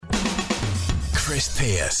Chris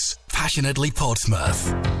Pearce, passionately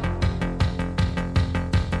Portsmouth.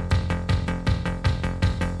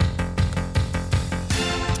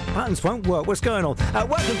 Buttons won't work. What's going on?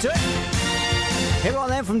 Welcome to it. Here we are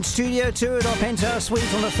then from Studio 2 at our penthouse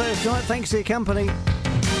suite on a Thursday night. Thanks for your company.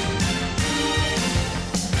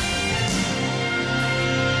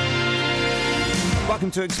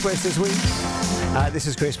 Welcome to Express this week. This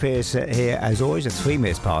is Chris Pearce here as always at 3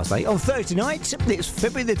 minutes past 8 on Thursday night. It's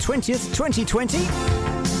February the 20th, 2020.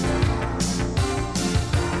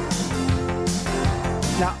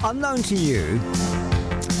 Now, unknown to you,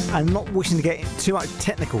 I'm not wishing to get too much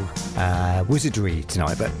technical wizardry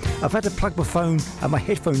tonight, but I've had to plug my phone and my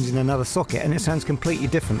headphones in another socket and it sounds completely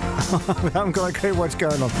different. I haven't got a clue what's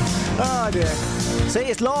going on. Oh dear. See,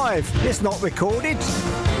 it's live. It's not recorded.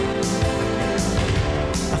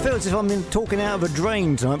 I feel as if I'm talking out of a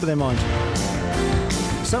drain tonight, but never mind.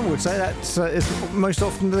 Some would say that's most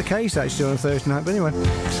often the case actually on a Thursday night, but anyway.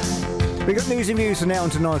 We've got news and views from now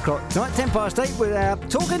until 9 o'clock tonight, 10 past 8. We're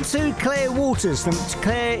talking to Claire Waters.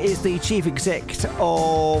 Claire is the chief exec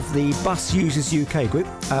of the Bus Users UK Group.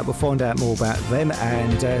 We'll find out more about them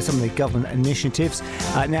and some of the government initiatives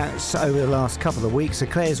announced over the last couple of weeks. So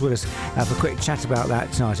Claire's with us for a quick chat about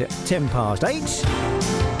that tonight at 10 past 8.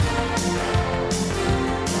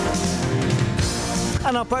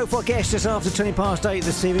 And our profile guest just after 20 past 8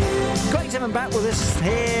 this evening. Great to have him back with us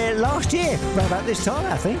here last year, around about this time,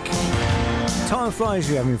 I think. Time flies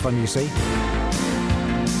you having fun, you see.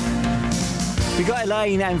 We've got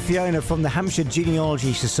Elaine and Fiona from the Hampshire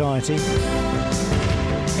Genealogy Society.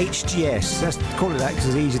 HGS, let's call it that because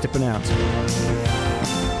it's easy to pronounce.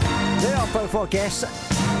 They're our profile guests.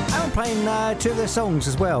 And I'm playing two of their songs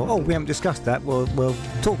as well. Oh, we haven't discussed that. We'll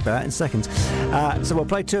talk about that in seconds. So we'll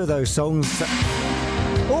play two of those songs.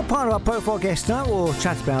 All part of our profile guest tonight. We'll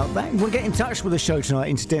chat about that. We'll get in touch with the show tonight,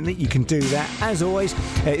 incidentally. You can do that, as always.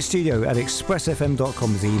 It's studio at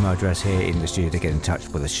expressfm.com is the email address here in the studio to get in touch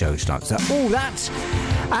with the show tonight. So all that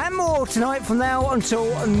and more tonight from now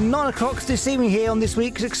until 9 o'clock this evening here on this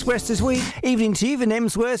week's Express This Week. Evening to you in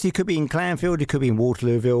Emsworth. You could be in Clanfield. You could be in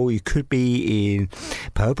Waterlooville. You could be in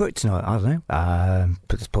Purport tonight. I don't know.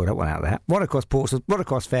 Let's pull that one out there. One across Portsmouth, one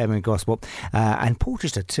across Fairham and Gosport, and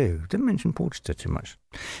Porchester too. Didn't mention Porchester too much.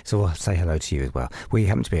 So I'll say hello to you as well. We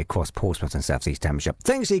happen to be across Portsmouth and South East Hampshire.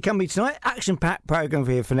 Thanks for your company tonight. Action-packed programme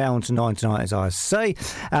for you from now until 9 tonight, as I say.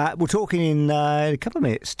 We're talking in a couple of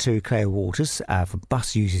minutes to Claire Waters for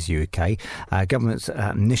Bus Users UK. Government's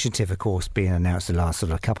initiative, of course, being announced the last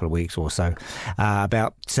sort of couple of weeks or so.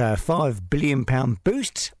 About £5 billion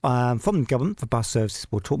boost from the government for bus services.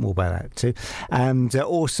 We'll talk more about that too. And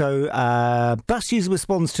also, bus user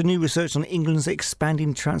response to new research on England's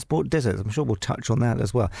expanding transport deserts. I'm sure we'll touch on that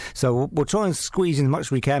as well. So we'll try and squeeze in as much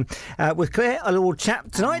as we can with Claire, a little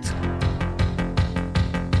chat tonight.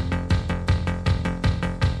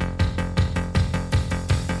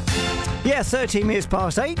 Yeah, 13 minutes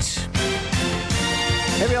past 8.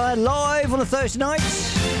 Here we are live on a Thursday night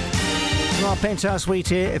from our penthouse suite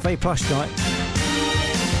here at very plush tonight.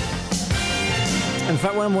 In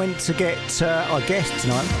fact, when I went to get our guest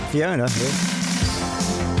tonight, Fiona, here,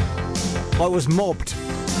 I was mobbed.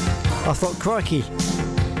 I thought, crikey,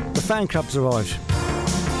 the fan club's arrived.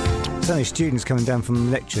 It's only students coming down from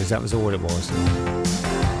lectures, that was all it was.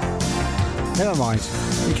 Never mind,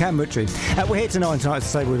 you can butcher. We're here tonight to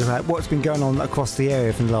say about what's been going on across the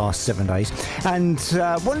area for the last 7 days. And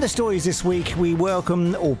one of the stories this week, we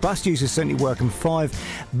welcome, or bus users certainly welcome, £5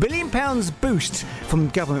 billion boost from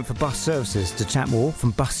government for bus services. To chat more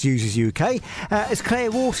from Bus Users UK, it's Claire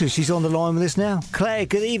Waters. She's on the line with us now. Claire,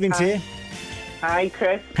 good evening to you. Hi,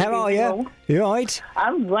 Chris. How are you? You all right?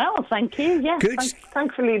 I'm well, thank you. Yes, good.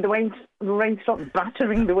 Thankfully, the rain stopped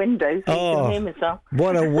battering the windows. So you can hear myself.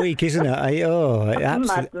 What a week, isn't it? Oh,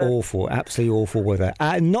 absolutely awful weather.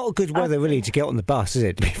 Not good weather, really, to get on the bus, is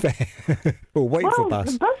it, to be fair? Or wait for a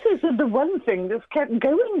bus. The buses are the one thing that's kept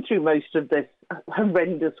going through most of this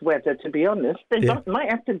horrendous weather, to be honest. They might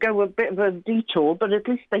have to go a bit of a detour, but at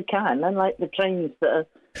least they can, unlike the trains that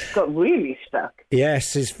got really stuck.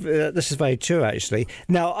 Yes, this is very true, actually.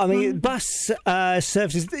 Now, I mean, bus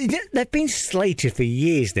services, they've been slated for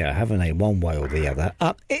years now, haven't they, one way or the other?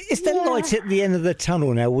 Is there light at the end of the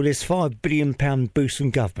tunnel now with this £5 billion boost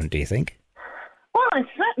from government, do you think? Well, it's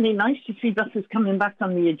certainly nice to see buses coming back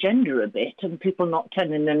on the agenda a bit and people not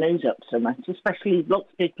turning their nose up so much, especially lots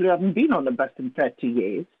of people who haven't been on a bus in 30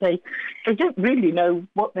 years. They don't really know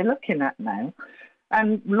what they're looking at now.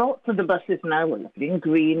 And lots of the buses now are lovely and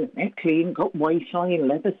green, they're clean, got Wi-Fi and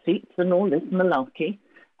leather seats and all this malarkey.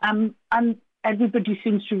 And everybody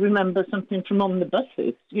seems to remember something from on the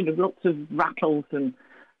buses, you know, lots of rattles and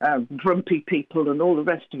grumpy people and all the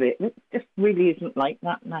rest of it. It just really isn't like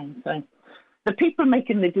that now. So the people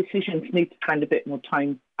making the decisions need to spend a bit more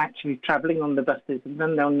time actually travelling on the buses, and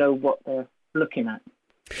then they'll know what they're looking at.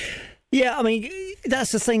 Yeah, I mean,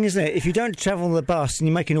 that's the thing, isn't it? If you don't travel on the bus and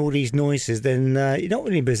you're making all these noises, then you're not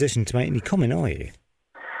really in a position to make any comment, are you?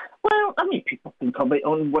 Well, I mean, people can comment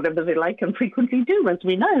on whatever they like and frequently do, as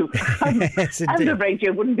we know. Yes, and the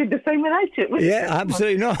radio wouldn't be the same without it, would it? Yeah,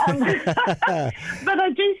 absolutely not. But I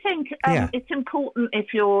do think it's important,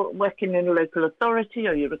 if you're working in a local authority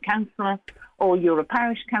or you're a councillor or you're a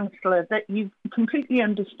parish councillor, that you completely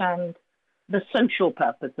understand the social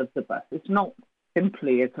purpose of the bus. It's not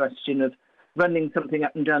simply a question of running something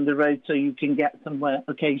up and down the road so you can get somewhere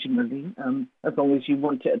occasionally, as long as you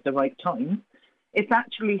want it at the right time. It's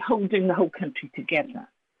actually holding the whole country together.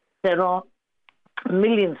 There are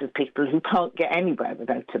millions of people who can't get anywhere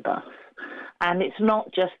without a bus. And it's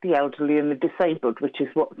not just the elderly and the disabled, which is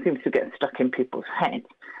what seems to get stuck in people's heads.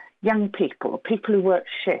 Young people, people who work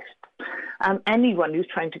shifts, anyone who's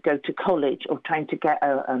trying to go to college or trying to get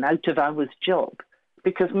an out-of-hours job,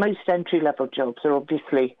 because most entry-level jobs are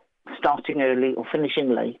obviously starting early or finishing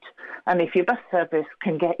late. And if your bus service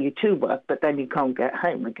can get you to work, but then you can't get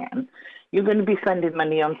home again, you're going to be spending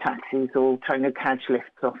money on taxis or trying to catch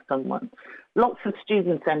lifts off someone. Lots of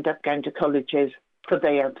students end up going to colleges for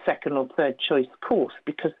their second or third choice course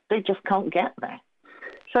because they just can't get there.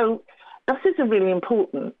 So buses are really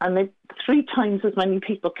important, and 3 times as many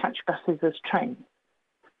people catch buses as trains.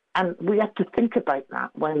 And we have to think about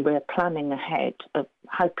that when we're planning ahead of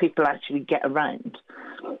how people actually get around.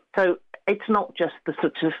 So it's not just the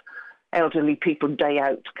sort of elderly people day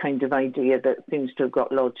out kind of idea that seems to have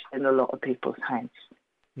got lodged in a lot of people's heads.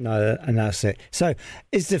 No, and that's it. So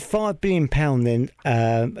is the £5 billion then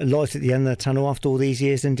light at the end of the tunnel after all these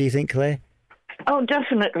years, then, do you think, Claire? Oh,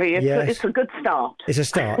 definitely. It's a good start. It's a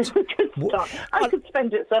start. It's a good start. I could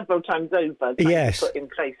spend it several times over trying to put in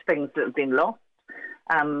place things that have been lost.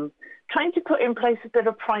 Trying to put in place a bit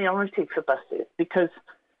of priority for buses, because,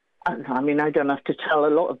 I mean, I don't have to tell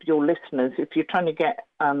a lot of your listeners, if you're trying to get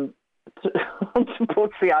to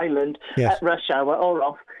Portsmouth Island at rush hour or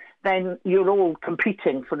off, then you're all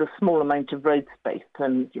competing for a small amount of road space,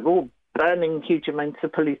 and you're all burning huge amounts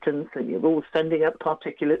of pollutants, and you're all sending up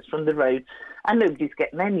particulates from the road, and nobody's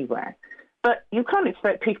getting anywhere. But you can't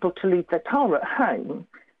expect people to leave their car at home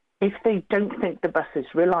if they don't think the bus is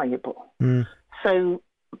reliable. So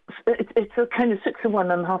it's a kind of 6 of one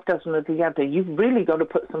and half dozen of the other. You've really got to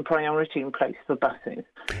put some priority in place for buses.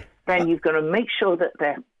 Then you've got to make sure that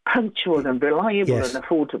they're punctual and reliable and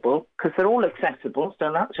affordable, because they're all accessible,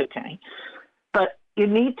 so that's okay. But you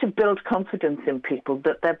need to build confidence in people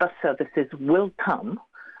that their bus services will come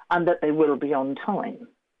and that they will be on time.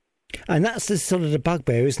 And that's the sort of the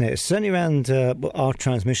bugbear, isn't it? Certainly around our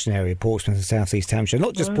transmission area, Portsmouth and South East Hampshire.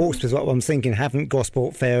 Not just Portsmouth, what I'm thinking, Havant,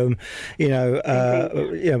 Gosport, Fareham,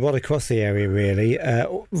 right across the area, really.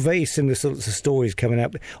 Very similar sorts of stories coming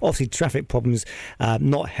up. Obviously, traffic problems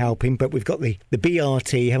not helping, but we've got the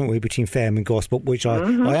BRT, haven't we, between Fareham and Gosport, which I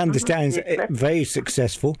understand is very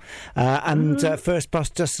successful. And First Bus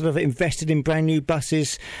just sort of invested in brand new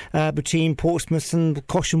buses between Portsmouth and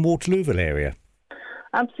Cosh and Waterlooville area.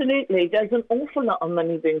 Absolutely. There's an awful lot of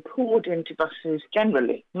money being poured into buses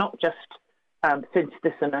generally, not just since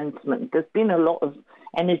this announcement. There's been a lot of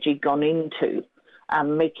energy gone into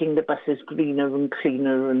making the buses greener and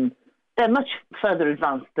cleaner, and they're much further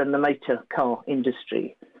advanced than the motor car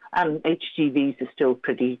industry. And HGVs are still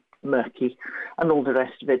pretty murky and all the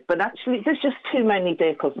rest of it. But actually, there's just too many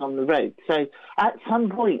vehicles on the road. So at some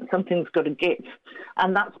point, something's got to give.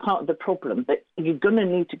 And that's part of the problem, that you're going to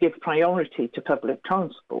need to give priority to public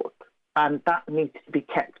transport. And that needs to be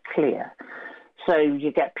kept clear. So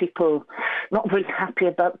you get people not really happy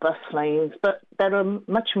about bus lanes, but there are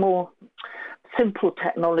much more simple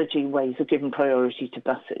technology ways of giving priority to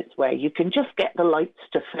buses, where you can just get the lights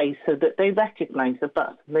to phase so that they recognise the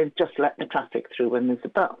bus, and they just let the traffic through when there's a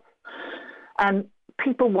bus. And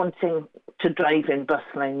people wanting to drive in bus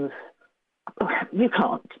lanes, you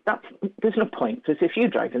can't. There's no point, because if you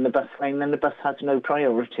drive in the bus lane, then the bus has no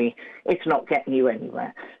priority. It's not getting you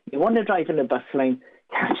anywhere. You want to drive in a bus lane,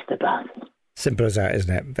 catch the bus. Simple as that,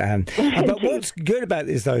 isn't it? But what's good about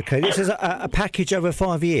this, though, Kate, this is a package over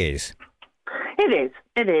 5 years.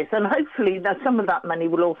 It is. And hopefully some of that money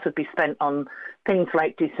will also be spent on things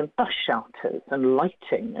like decent bus shelters and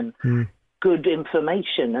lighting and good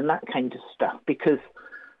information and that kind of stuff, because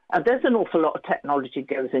There's an awful lot of technology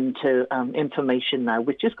goes into information now,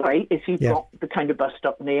 which is great if you've got the kind of bus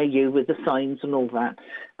stop near you with the signs and all that.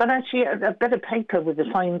 But actually, a bit of paper with the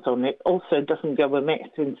signs on it also doesn't go amiss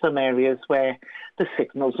in some areas where the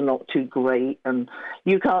signals are not too great and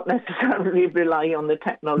you can't necessarily rely on the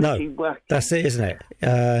technology working. That's it, isn't it?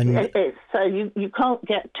 It is. So you can't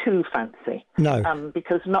get too fancy. No.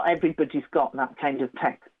 Because not everybody's got that kind of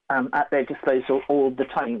tech at their disposal all the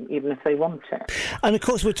time, even if they want it. And of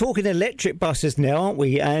course, we're talking electric buses now, aren't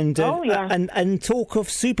we? And and talk of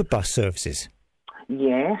superbus services.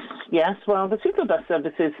 Yes. Well, the superbus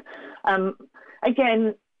services,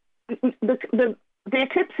 again, the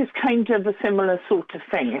Eclipse is kind of a similar sort of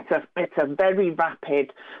thing. It's a very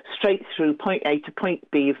rapid, straight through point A to point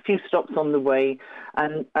B, a few stops on the way,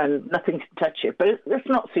 and nothing to touch it. But it's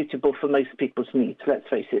not suitable for most people's needs, let's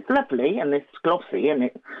face it. It's lovely and it's glossy and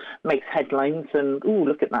it makes headlines and, ooh,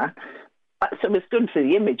 look at that. So it's good for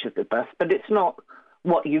the image of the bus, but it's not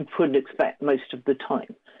what you would expect most of the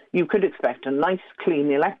time. You could expect a nice,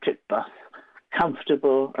 clean electric bus,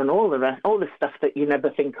 comfortable, and all the rest, all the stuff that you never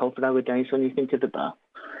think of nowadays when you think of the bus.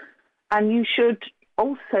 And you should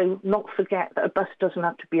also not forget that a bus doesn't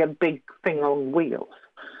have to be a big thing on wheels,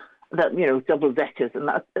 that, you know, double deckers, and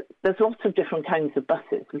that. There's lots of different kinds of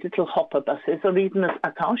buses, little hopper buses, or even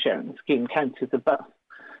a car sharing scheme counts as a bus,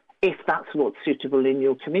 if that's what's suitable in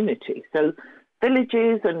your community. So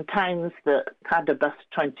villages and towns that had a bus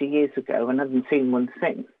 20 years ago and haven't seen one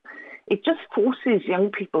since, it just forces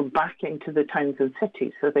young people back into the towns and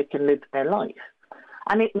cities so they can live their life.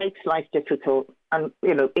 And it makes life difficult, and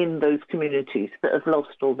in those communities that have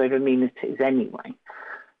lost all their amenities anyway.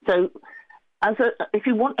 So if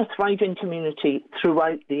you want a thriving community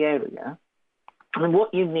throughout the area, then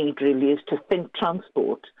what you need really is to think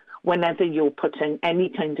transport whenever you're putting any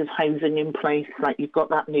kind of housing in place, like you've got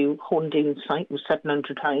that new Horndean site with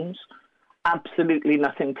 700 homes, absolutely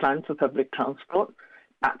nothing planned for public transport.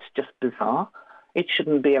 That's just bizarre. It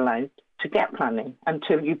shouldn't be allowed to get planning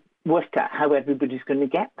until you've worked out how everybody's going to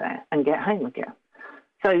get there and get home again.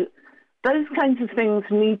 So those kinds of things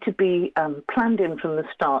need to be planned in from the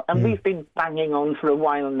start. And we've been banging on for a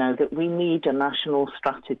while now that we need a national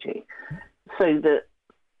strategy so that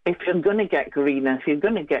if you're going to get greener, if you're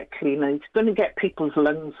going to get cleaner, it's going to get people's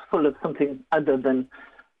lungs full of something other than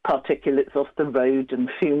particulates off the road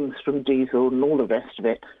and fumes from diesel and all the rest of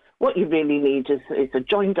it. What you really need is a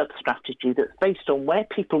joined-up strategy that's based on where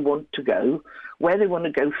people want to go, where they want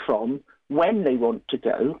to go from, when they want to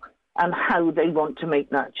go, and how they want to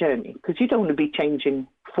make that journey. Because you don't want to be changing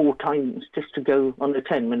 4 times just to go on a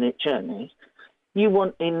 10-minute journey. You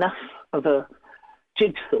want enough of a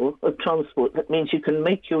jigsaw of transport that means you can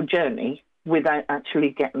make your journey without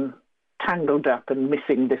actually getting tangled up and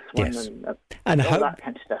missing this one and all that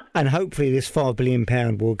kind of stuff. And hopefully this £5 billion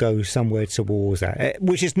will go somewhere towards that,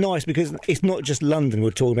 which is nice because it's not just London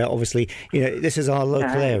we're talking about. Obviously, this is our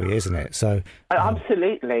local area, isn't it? So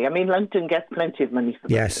absolutely. I mean, London gets plenty of money for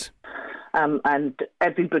this. And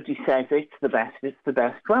everybody says it's the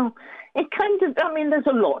best. Well, it kind of, there's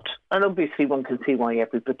a lot. And obviously one can see why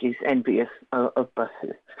everybody's envious of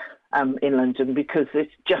buses in London, because it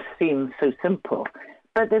just seems so simple.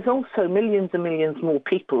 But there's also millions and millions more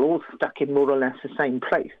people all stuck in more or less the same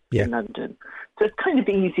place in London. So it's kind of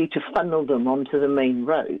easy to funnel them onto the main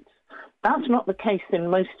roads. That's not the case in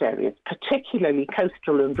most areas, particularly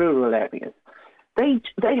coastal and rural areas. They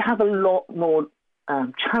have a lot more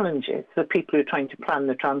challenges for people who are trying to plan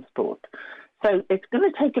the transport. So it's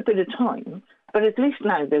going to take a bit of time, but at least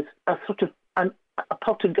now there's a sort of a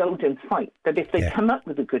pot of gold in sight that if they come up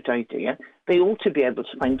with a good idea, they ought to be able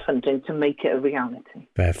to find funding to make it a reality.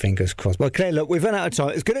 Fingers crossed. Well, Claire, look, we've run out of time.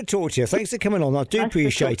 It's good to talk to you. Thanks for coming on. I do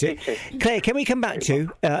appreciate it. Claire, can we come back to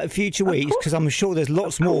future weeks? Because I'm sure there's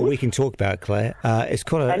lots more we can talk about, Claire. It's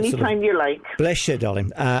quite a anytime you like. Bless you,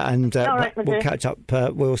 darling. And we'll catch up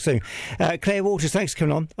real soon. Claire Waters, thanks for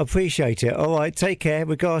coming on. I appreciate it. All right, take care.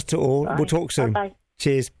 Regards to all. Bye. We'll talk soon. Bye-bye.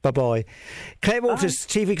 Cheers, bye-bye. Claire Waters,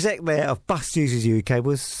 Chief Exec there of Bus Users UK,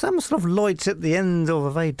 with some sort of lights at the end of a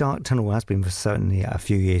very dark tunnel. Has been for certainly a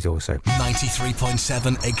few years or so.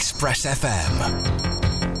 93.7 Express FM.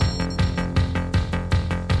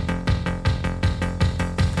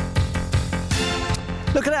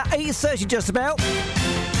 Look at that, 8:30 just about.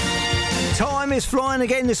 Time is flying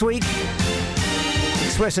again this week.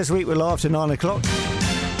 Express this week will after 9 o'clock.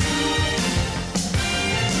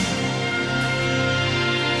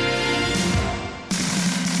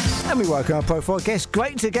 And we welcome our profile guest.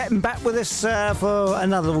 Great to get him back with us for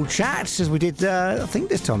another little chat, as we did, I think,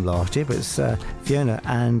 this time last year. But it's Fiona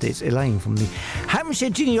and it's Elaine from the Hampshire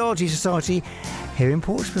Genealogy Society here in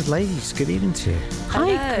Portsmouth. Ladies, good evening to you.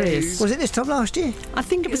 Hi, Chris. Was it this time last year? I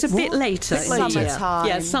think it was a bit later. Summertime.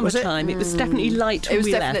 Yeah, summertime. It was definitely light when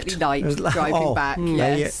we left. It was definitely light driving back.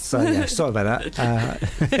 Yes. Sorry about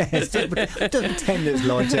that. Don't pretend it's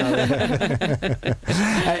light out.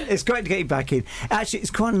 It's great to get you back in. Actually,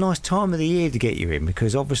 it's quite a nice time of the year to get you in,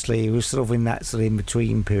 because obviously we're sort of in that sort of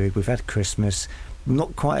in-between period. We've had Christmas,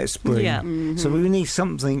 not quite at spring. Yeah. So we need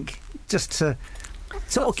something just to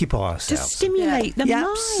occupy ourselves. To stimulate the mind.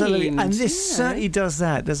 Absolutely. And this certainly does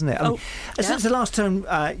that, doesn't it? Since the last time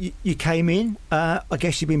you came in, I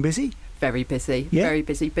guess you've been busy? Very busy, very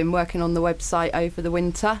busy. Been working on the website over the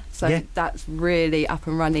winter, so that's really up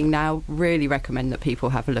and running now. Really recommend that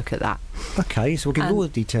people have a look at that. Okay, so we'll give you all the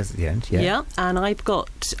details at the end. Yeah, and I've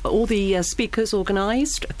got all the speakers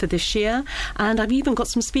organised for this year, and I've even got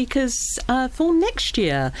some speakers for next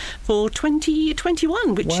year, for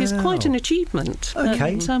 2021, which is quite an achievement.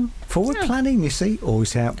 Okay, forward planning, you see,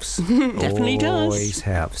 always helps. Definitely does. Always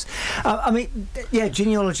helps. I mean,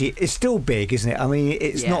 genealogy is still big, isn't it? I mean,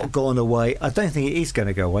 it's not gone away. I don't think it is going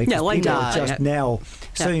to go away. No, I people don't. are just now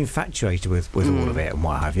so infatuated with all of it and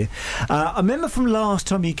what have you. I remember from last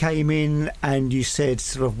time you came in and you said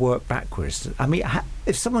sort of work backwards. I mean,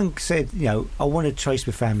 if someone said, I want to trace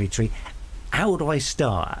my family tree, how do I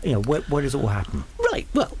start? Where does it all happen? Right,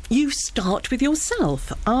 well, you start with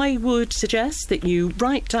yourself. I would suggest that you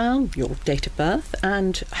write down your date of birth,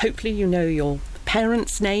 and hopefully you know your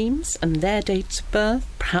parents' names and their dates of birth,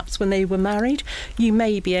 perhaps when they were married. You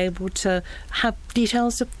may be able to have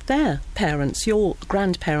details of their parents, your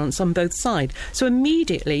grandparents on both sides. So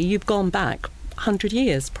immediately you've gone back 100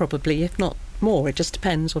 years probably, if not more. It just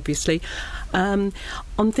depends, obviously, on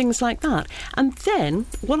things like that. And then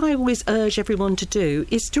what I always urge everyone to do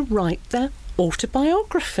is to write their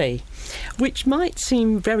autobiography, which might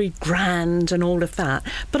seem very grand and all of that,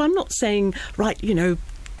 but I'm not saying write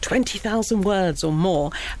 20,000 words or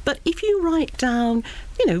more. But if you write down,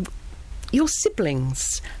 your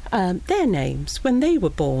siblings, their names, when they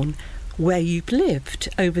were born, where you've lived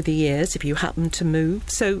over the years, if you happen to move.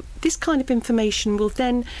 So this kind of information will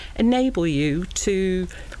then enable you to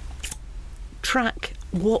track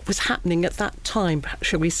what was happening at that time,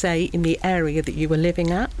 shall we say, in the area that you were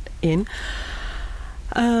living in.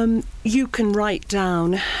 You can write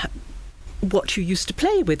down what you used to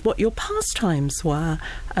play with, what your pastimes were,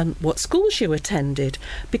 what schools you attended,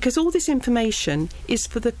 because all this information is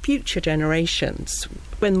for the future generations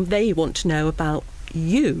when they want to know about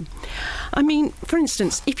you. I mean, for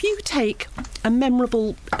instance, if you take a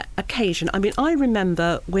memorable occasion, I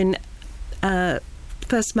remember when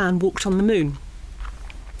first man walked on the moon.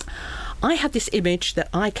 I had this image that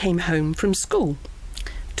I came home from school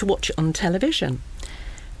to watch it on television.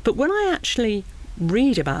 But when I actually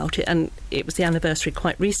read about it, and it was the anniversary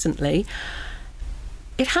quite recently,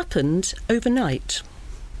 it happened overnight.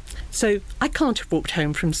 So I can't have walked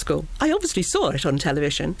home from school. I obviously saw it on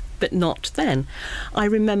television, but not then. I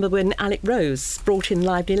remember when Alec Rose brought in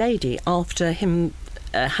Lively Lady after him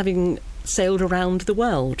having sailed around the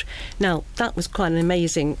world. Now, that was quite an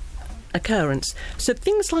amazing occurrence. So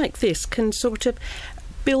things like this can sort of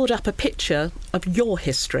build up a picture of your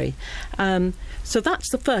history. So that's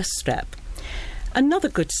the first step. Another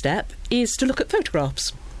good step is to look at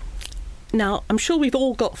photographs. Now, I'm sure we've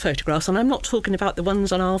all got photographs, and I'm not talking about the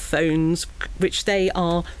ones on our phones, which they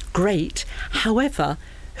are great. However,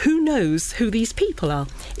 who knows who these people are?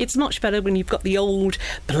 It's much better when you've got the old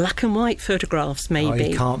black and white photographs, maybe. Oh,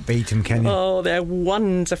 you can't beat them, can you? Oh, they're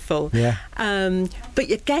wonderful. Yeah. But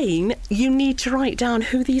again, you need to write down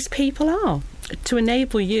who these people are to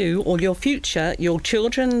enable you or your future, your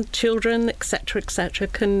children, etc.,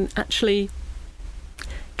 can actually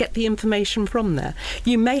get the information from there.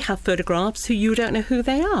 You may have photographs who you don't know who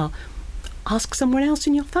they are. Ask someone else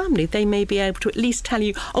in your family. They may be able to at least tell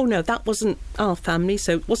you, oh no, that wasn't our family,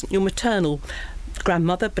 so it wasn't your maternal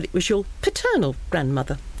grandmother, but it was your paternal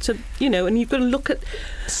grandmother. So, and you've got to look at...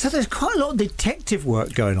 So there's quite a lot of detective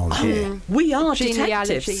work going on here. We are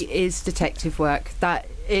Genealogy detectives. Is detective work.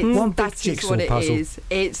 One big that is jigsaw what it puzzle. is.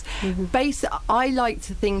 It's I like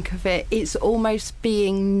to think of it, it's almost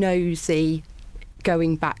being nosy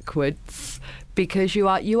going backwards, because you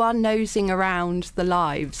are nosing around the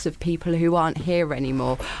lives of people who aren't here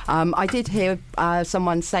anymore. I did hear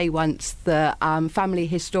someone say once that family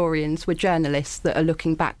historians were journalists that are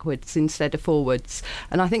looking backwards instead of forwards,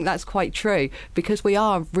 and I think that's quite true, because we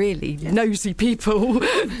are really nosy people.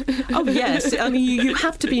 Oh yes, I mean you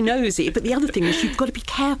have to be nosy, but the other thing is you've got to be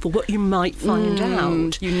careful what you might find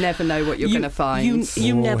out. You never know what you're going to find.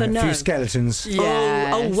 You never know. A few skeletons.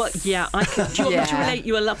 Yes. What? Yeah. Do you want me to relate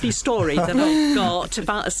you a lovely story that I've got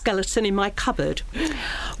about a skeleton in my cupboard?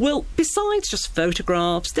 Well, besides just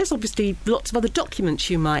photographs, there's obviously lots of other documents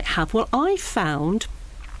you might have. Well, I found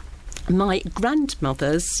my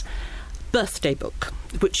grandmother's birthday book,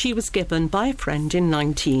 which she was given by a friend in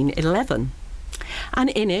 1911. And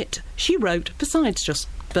in it, she wrote, besides just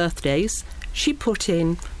birthdays, she put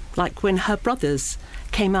in, like, when her brothers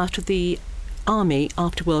came out of the army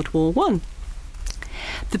after World War One.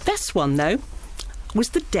 The best one, though, was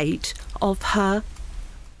the date of her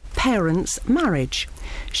parents' marriage.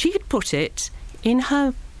 She had put it in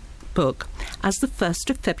her book as the 1st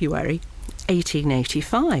of February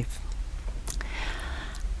 1885.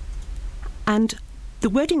 And the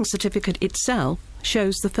wedding certificate itself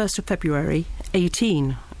shows the 1st of February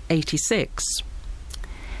 1886.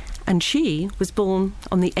 And she was born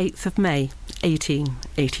on the 8th of May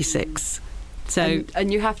 1886. So,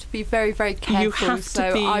 and you have to be very, very careful.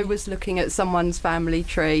 I was looking at someone's family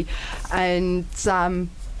tree, and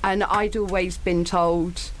I'd always been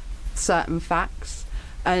told certain facts.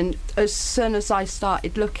 And as soon as I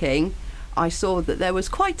started looking, I saw that there was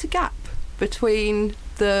quite a gap between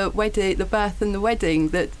the birth and the wedding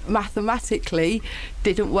that mathematically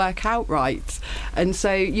didn't work out right. And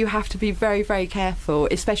so you have to be very, very careful,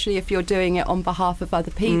 especially if you're doing it on behalf of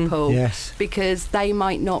other people, yes, because they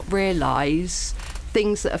might not realise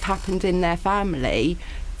things that have happened in their family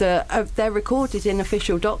that they're recorded in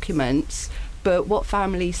official documents, but what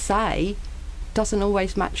families say doesn't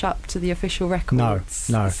always match up to the official records.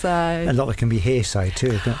 No. So a lot of it can be hearsay too,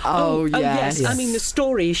 isn't it? Oh, yes. I mean, the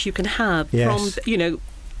stories you can have Yes. from,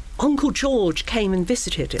 Uncle George came and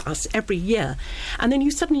visited us every year, and then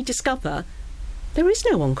you suddenly discover there is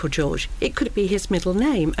no Uncle George. It could be his middle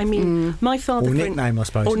name. I mean, my father... Or nickname, I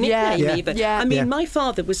suppose. Or nickname, Yeah. even. Yeah. I mean, my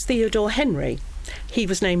father was Theodore Henry. He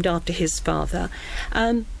was named after his father,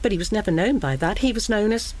 but he was never known by that. He was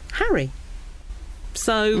known as Harry.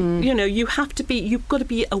 So, you've got to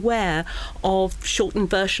be aware of shortened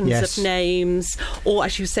versions Yes. of names, or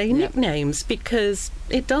as you say, nicknames, because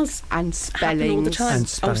it does and happen all the spellings. time. And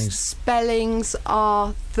spellings. Spellings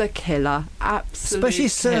are the killer. Absolute Especially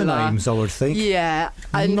surnames, I would think. Yeah.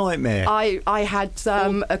 And Nightmare. I had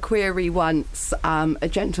a query once. A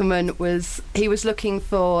gentleman was looking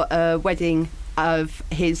for a wedding of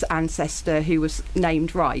his ancestor who was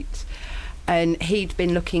named Wright, and he'd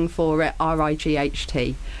been looking for it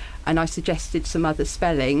Right, and I suggested some other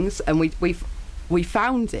spellings, and we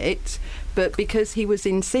found it, but because he was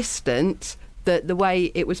insistent that the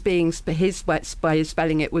way it was being his way of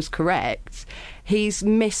spelling it was correct, he's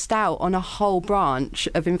missed out on a whole branch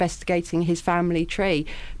of investigating his family tree,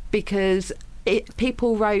 because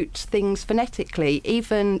people wrote things phonetically.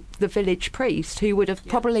 Even the village priest, who would have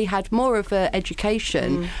probably had more of an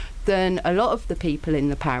education than a lot of the people in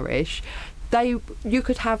the parish, you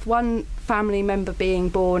could have one family member being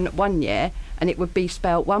born one year and it would be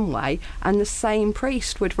spelt one way, and the same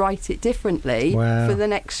priest would write it differently for the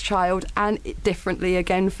next child, and differently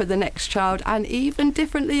again for the next child, and even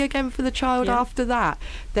differently again for the child after that.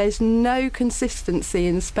 There's no consistency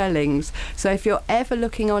in spellings. So if you're ever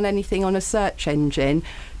looking on anything on a search engine,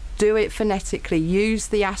 do it phonetically. Use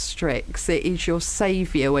the asterisks. It is your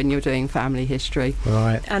saviour when you're doing family history.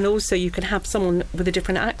 Right. And also you can have someone with a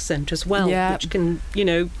different accent as well, which can,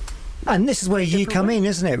 And this is where you come in,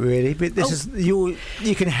 isn't it, really? But this is you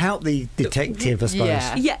can help the detective, I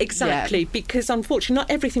suppose. Yeah, exactly, because unfortunately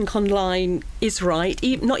not everything online is right,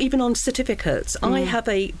 not even on certificates. I have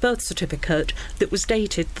a birth certificate that was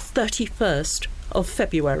dated the 31st of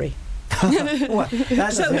February. Well, that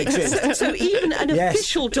doesn't make sense. So even an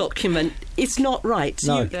official document is not right.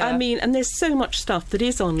 No. I mean, and there's so much stuff that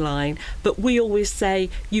is online, but we always say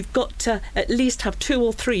you've got to at least have 2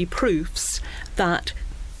 or 3 proofs that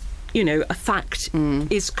a fact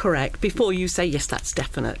is correct before you say, yes, that's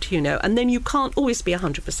definite, and then you can't always be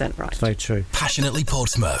 100% right. Very true. Passionately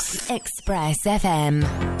Portsmouth. Express FM.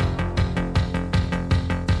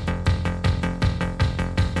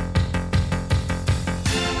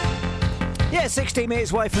 Yeah, 16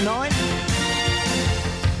 minutes away from 9.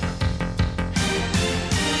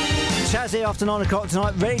 Chaz here after 9 o'clock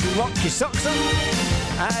tonight, ready to rock your socks on.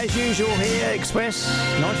 As usual here, Express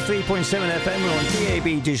 93.7 FM. We're on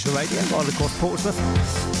DAB Digital Radio right across Portsmouth.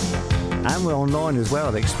 And we're online as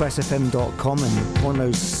well at expressfm.com, and one of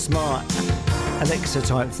those smart Alexa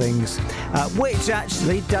type things, which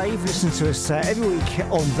actually Dave listens to us every week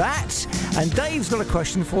on that. And Dave's got a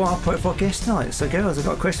question for our profile guest tonight. So girls, I've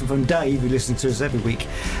got a question from Dave, who listens to us every week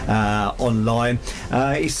online.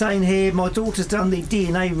 He's saying here, my daughter's done the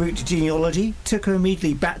DNA route to genealogy, took her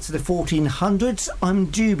immediately back to the 1400s. I'm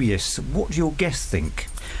dubious. What do your guests think?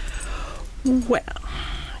 Well,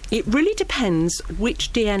 It really depends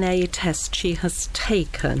which DNA test she has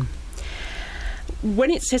taken.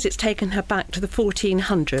 When it says it's taken her back to the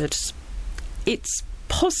 1400s, it's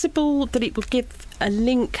possible that it will give a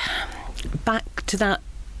link back to that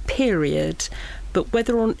period, but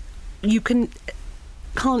whether or not you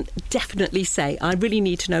can't definitely say. I really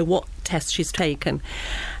need to know what test she's taken.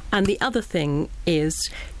 And the other thing is,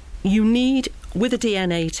 you need, with a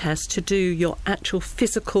DNA test, to do your actual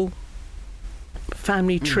physical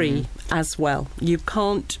family tree as well. You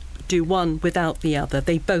can't do one without the other.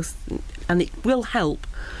 They both, and it will help.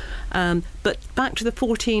 But back to the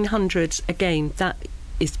 1400s, again, that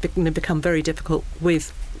is going to become very difficult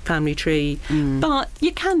with family tree. But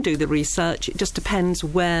you can do the research. It just depends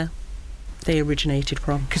where they originated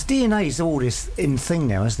from. Because DNA is all this in thing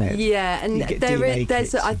now, isn't it? Yeah, and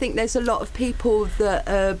I think there's a lot of people that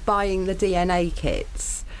are buying the DNA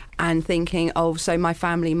kits and thinking, oh, so my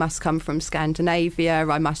family must come from Scandinavia,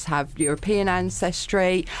 I must have European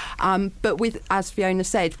ancestry. But as Fiona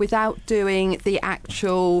said, without doing the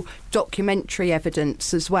actual documentary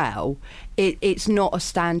evidence as well, it's not a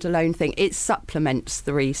standalone thing. It supplements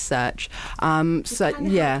the research.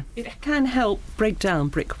 It can help break down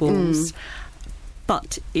brick walls.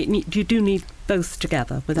 But you do need both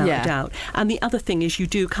together, without a doubt. And the other thing is, you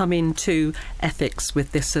do come into ethics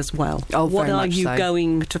with this as well. Oh, what very are much you so.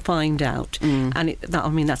 going to find out? And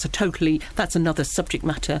that's another subject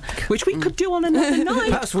matter which we could do on another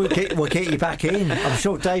night. Perhaps we'll get you back in. I'm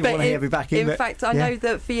sure Dave will want to have you back in. In fact, I know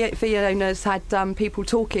that Fiona's had people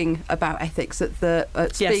talking about ethics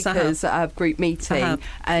at speakers at a group meeting,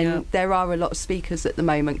 and there are a lot of speakers at the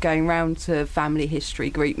moment going round to family history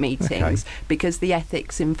group meetings because the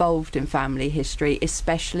ethics involved in family history,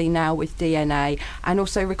 especially now with DNA, and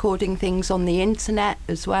also recording things on the internet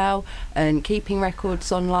as well, and keeping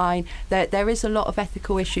records online. There is a lot of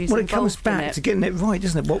ethical issues. Well, it comes back to getting it right,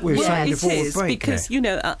 doesn't it? What we were saying before the break. Because you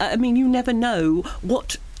never know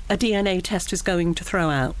what a DNA test is going to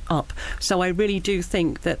throw up. So I really do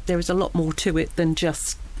think that there is a lot more to it than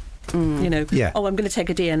just I'm going to take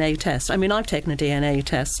a DNA test. I mean, I've taken a DNA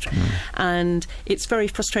test, and it's very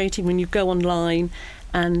frustrating when you go online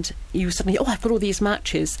and you suddenly, I've got all these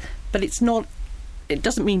matches, but it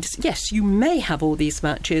doesn't mean yes, you may have all these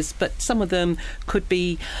matches, but some of them could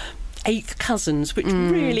be eighth cousins, which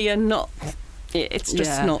really are not. It's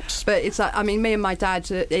just not. But it's like, I mean, me and my dad,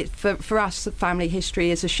 for us, family history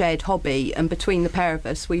is a shared hobby, and between the pair of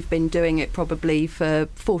us, we've been doing it probably for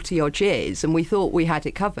 40 odd years, and we thought we had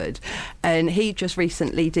it covered. And he just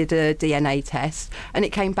recently did a DNA test, and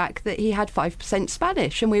it came back that he had 5%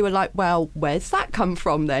 Spanish, and we were like, well, where's that come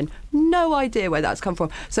from then? No idea where that's come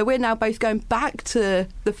from. So we're now both going back to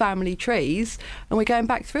the family trees, and we're going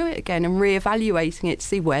back through it again and re-evaluating it to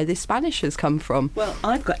see where this Spanish has come from. Well,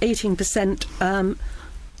 I've got 18%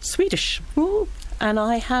 Swedish, and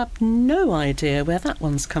I have no idea where that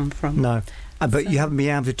one's come from. No, but you haven't been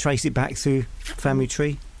able to trace it back through family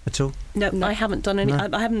tree at all? No, I haven't done any.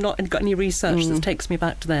 I haven't got any research that takes me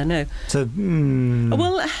back to there. No. So,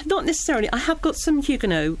 well, not necessarily. I have got some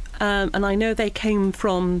Huguenot, and I know they came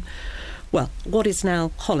from, what is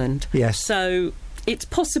now Holland. Yes. So it's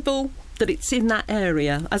possible that it's in that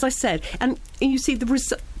area, as I said. And you see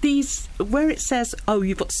these where it says,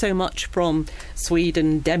 you've got so much from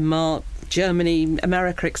Sweden, Denmark, Germany,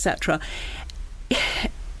 America, etc.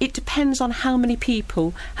 It depends on how many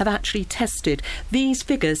people have actually tested. These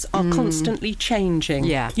figures are constantly changing.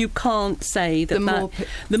 Yeah. You can't say that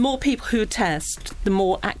the more people who test, the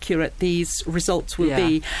more accurate these results will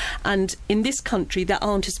be. And in this country, there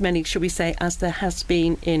aren't as many, shall we say, as there has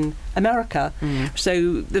been in America.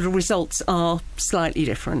 So the results are slightly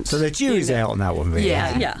different. So the jury's out on that one, really.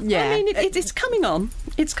 Yeah. I mean, it's coming on.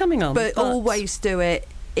 It's coming on. But always do it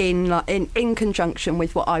in conjunction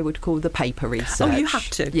with what I would call the paper research. Oh, you have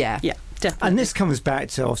to. Yeah, definitely. And this comes back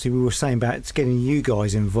to, obviously, we were saying about getting you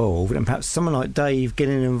guys involved, and perhaps someone like Dave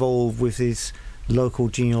getting involved with his local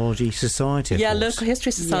genealogy society. Local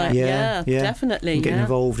history society. Yeah, definitely. And getting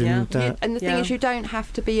involved in. And the thing is, you don't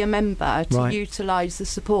have to be a member to utilise the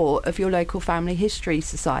support of your local family history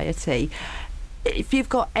society. If you've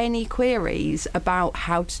got any queries about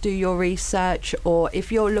how to do your research, or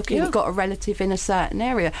if you're you've got a relative in a certain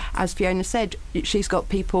area, as Fiona said, she's got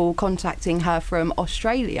people contacting her from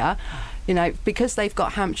Australia. You know, because they've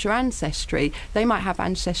got Hampshire ancestry, they might have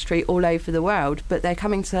ancestry all over the world, but they're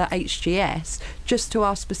coming to HGS just to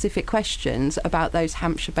ask specific questions about those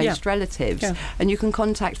Hampshire-based relatives. Yeah. And you can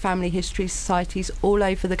contact family history societies all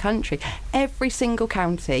over the country. Every single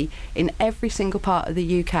county in every single part of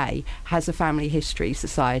the UK has a family history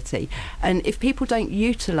society. And if people don't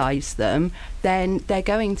utilise them, then they're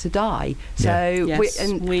going to die. So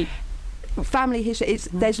family history,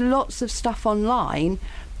 there's lots of stuff online,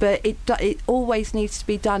 but it always needs to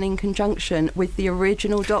be done in conjunction with the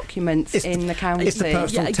original documents in the county. It's the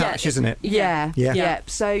personal touch, isn't it? Yeah.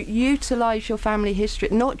 So utilise your family history,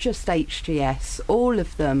 not just HGS, all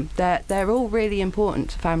of them. They're all really important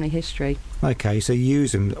to family history. Okay, so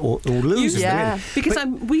use them or lose them. Really. Because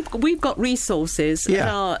we've got resources at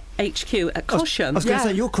our HQ at Cosham. I was going to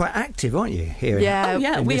say, you're quite active, aren't you? Here we are.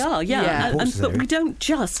 But we don't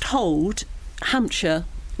just hold Hampshire.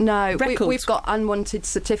 No, we've got unwanted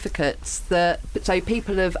certificates so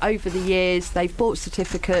people have, over the years, they've bought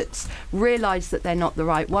certificates, realised that they're not the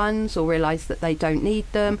right ones or realised that they don't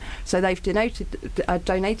need them, so they've donated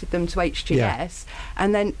them to HGS,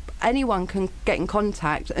 and then anyone can get in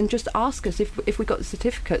contact and just ask us if we got the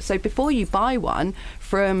certificate. So before you buy one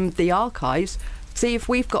from the archives, see if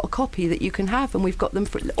we've got a copy that you can have, and we've got them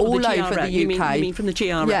all over the UK. You mean from the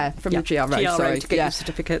GRO? Yeah, from the GRO. Sorry, to get your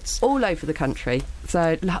certificates all over the country.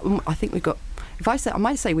 So I think we've got. I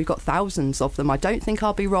might say we've got thousands of them. I don't think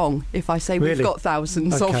I'll be wrong if I say we've got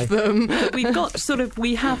thousands of them. But we've got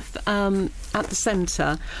we have at the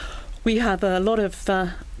centre, we have a lot of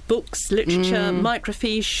books, literature,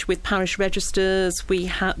 microfiche with parish registers. We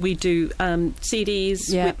do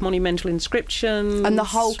CDs with monumental inscriptions, and the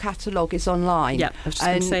whole catalogue is online. Yeah, I was just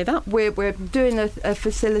going to say that we're doing a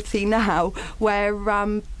facility now where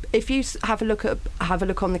if you have a look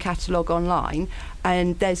on the catalogue online,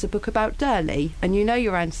 and there's a book about Durley, and you know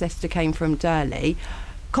your ancestor came from Durley,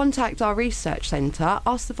 contact our research centre,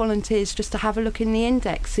 ask the volunteers just to have a look in the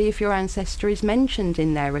index, see if your ancestor is mentioned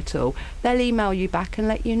in there at all. They'll email you back and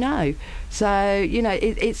let you know. So, you know,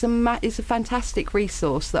 it's a fantastic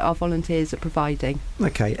resource that our volunteers are providing.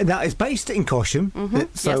 Okay, and that is based in Cosham.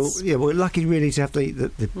 We're lucky really to have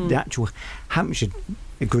the actual Hampshire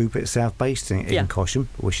group itself based in Cosham,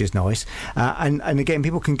 which is nice. And again,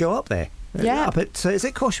 people can go up there. Up at, is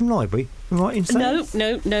it Cosham Library? Right in saying?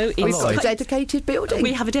 No. We've got a dedicated building.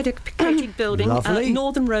 We have a dedicated building. Lovely.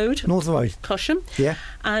 Northern Road, Cosham. Yeah.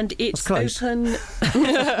 And it's close. open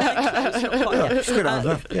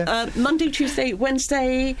Monday, Tuesday,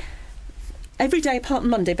 Wednesday, every day apart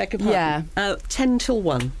from Monday, beg your pardon. 10 till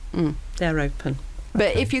 1. They're open.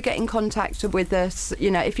 But if you get in contact with us,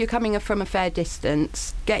 you know, if you're coming from a fair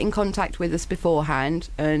distance, get in contact with us beforehand,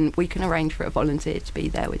 and we can arrange for a volunteer to be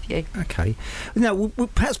there with you. Okay. Now,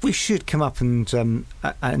 perhaps we should come up and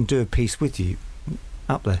do a piece with you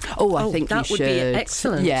up there. I think that would be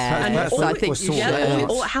excellent. Yeah, and I think you should.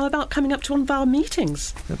 Or how about coming up to one of our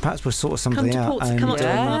meetings? Perhaps we'll sort something out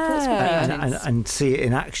and see it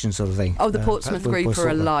in action, sort of thing. The Portsmouth group are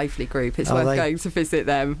a lively group. It's worth going to visit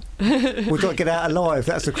them. We've got to get out alive.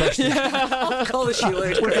 That's the question. Of course you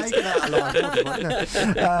would. We'll get out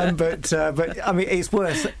alive. But I mean, it's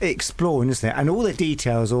worth exploring, isn't it? And all the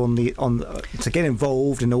details on to get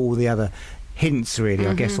involved and all the other hints, really,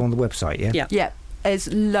 I guess, on the website. Yeah.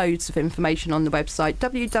 There's loads of information on the website,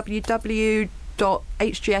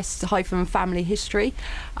 www.hgs-family-history.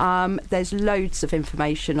 There's loads of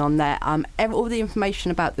information on there. All the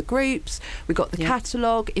information about the groups. We've got the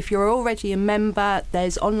catalogue. If you're already a member,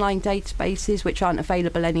 there's online databases which aren't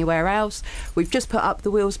available anywhere else. We've just put up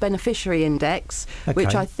the Wills Beneficiary Index,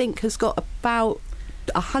 which I think has got about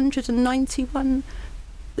 191...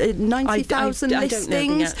 90,000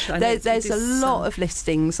 listings. There's a lot of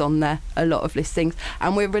listings on there, and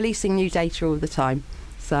we're releasing new data all the time.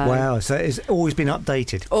 Wow, so it's always been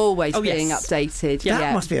updated. Always being updated.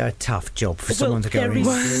 That must be a tough job for someone to go in.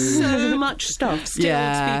 There is so much stuff still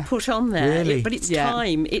to be put on there. Really? But it's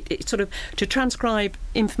time. It sort of, to transcribe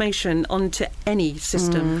information onto any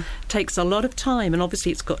system takes a lot of time, and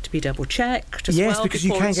obviously it's got to be double checked as well. Yes, because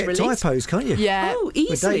you can get typos, can't you? Yeah. Oh,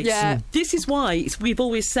 easily. This is why we've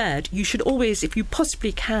always said you should always, if you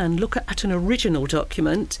possibly can, look at an original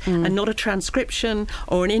document and not a transcription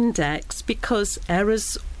or an index, because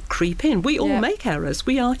errors creep in. We all make errors.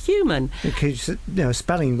 We are human. Because,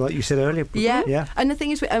 spelling, like you said earlier. Yeah. And the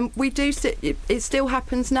thing is, we do. It still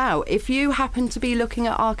happens now. If you happen to be looking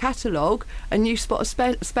at our catalogue and you spot a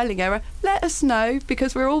spelling error, let us know,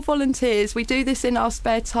 because we're all volunteers. We do this in our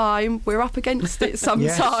spare time. We're up against it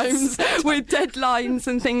sometimes with deadlines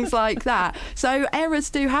and things like that. So errors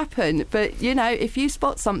do happen. But if you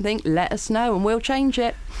spot something, let us know and we'll change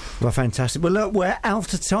it. Well, fantastic. Well, look, we're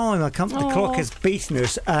out of time. The clock has beaten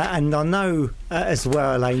us, and I know as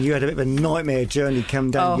well, Elaine, you had a bit of a nightmare journey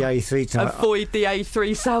come down the A3 tonight. Avoid the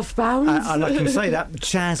A3 southbound. And I can say that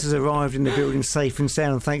Chaz has arrived in the building safe and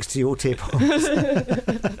sound thanks to your tip. Don't go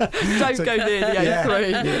near the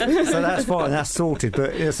A3. Yeah. So that's fine, that's sorted.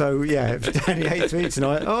 But down the A3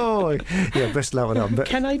 tonight. Oh, yeah, best luck with them. But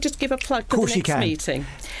can I just give a plug for the next meeting?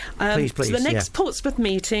 Please. So the next Portsmouth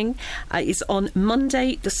meeting is on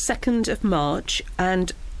Monday, the 2nd of March,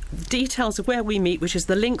 and details of where we meet, which is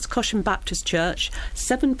the Links Caution Baptist Church,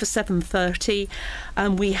 7 for 7:30.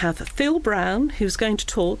 We have Phil Brown, who's going to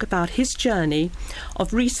talk about his journey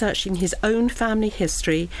of researching his own family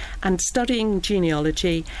history and studying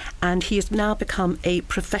genealogy, and he has now become a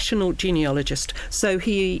professional genealogist. So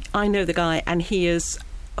I know the guy, and he is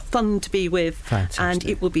fun to be with. Fantastic. And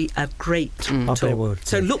it will be a great talk.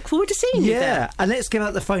 So look forward to seeing you there. And let's give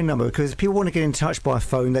out the phone number, because if people want to get in touch by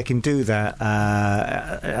phone, they can do that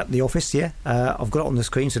at the office. I've got it on the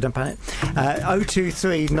screen, so don't panic.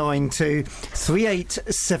 02392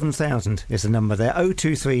 387,000 is the number there.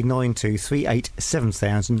 02392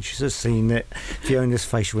 387,000. She's just seen that Fiona's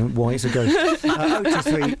face went white as a ghost.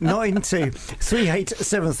 02392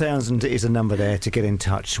 387,000 is the number there to get in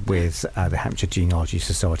touch with the Hampshire Genealogy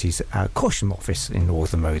Society's Caution office in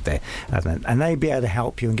Northern Road there, and they'll be able to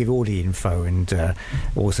help you and give you all the info and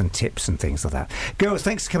all some tips and things like that. Girls,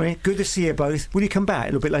 thanks for coming in. Good to see you both. Will you come back a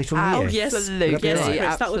little bit later on in the year? Absolutely. Yes,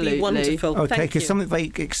 Chris, that would be wonderful. Okay, because something very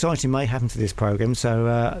exciting may happen to this programme, so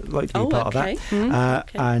I'd like to be part of that.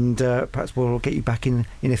 And perhaps we'll get you back in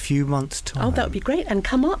a few months' time. Oh, that would be great. And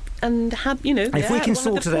come up and have, if we can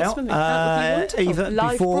sort it out, either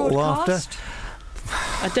live before broadcast. or after.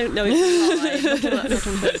 I don't know if it's live, not on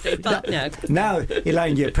Thursday, but no. No,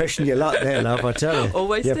 Elaine, you're pushing your luck there, love, I tell you.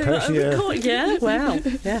 Always you're do pushing that. Yeah, wow.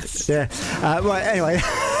 Yes. Yeah. Right, anyway.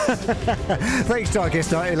 Thanks to our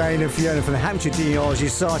guest tonight, Elaine and Fiona from the Hampshire Genealogy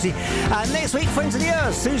Society. Next week, Friends of the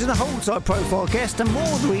Earth, Susan the Holdside profile guest, and more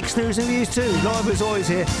of the week's news and views too. Live as always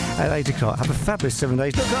here at 8 o'clock. Have a fabulous 7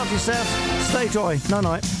 days. Look after yourself. Stay dry.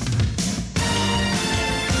 Night-night.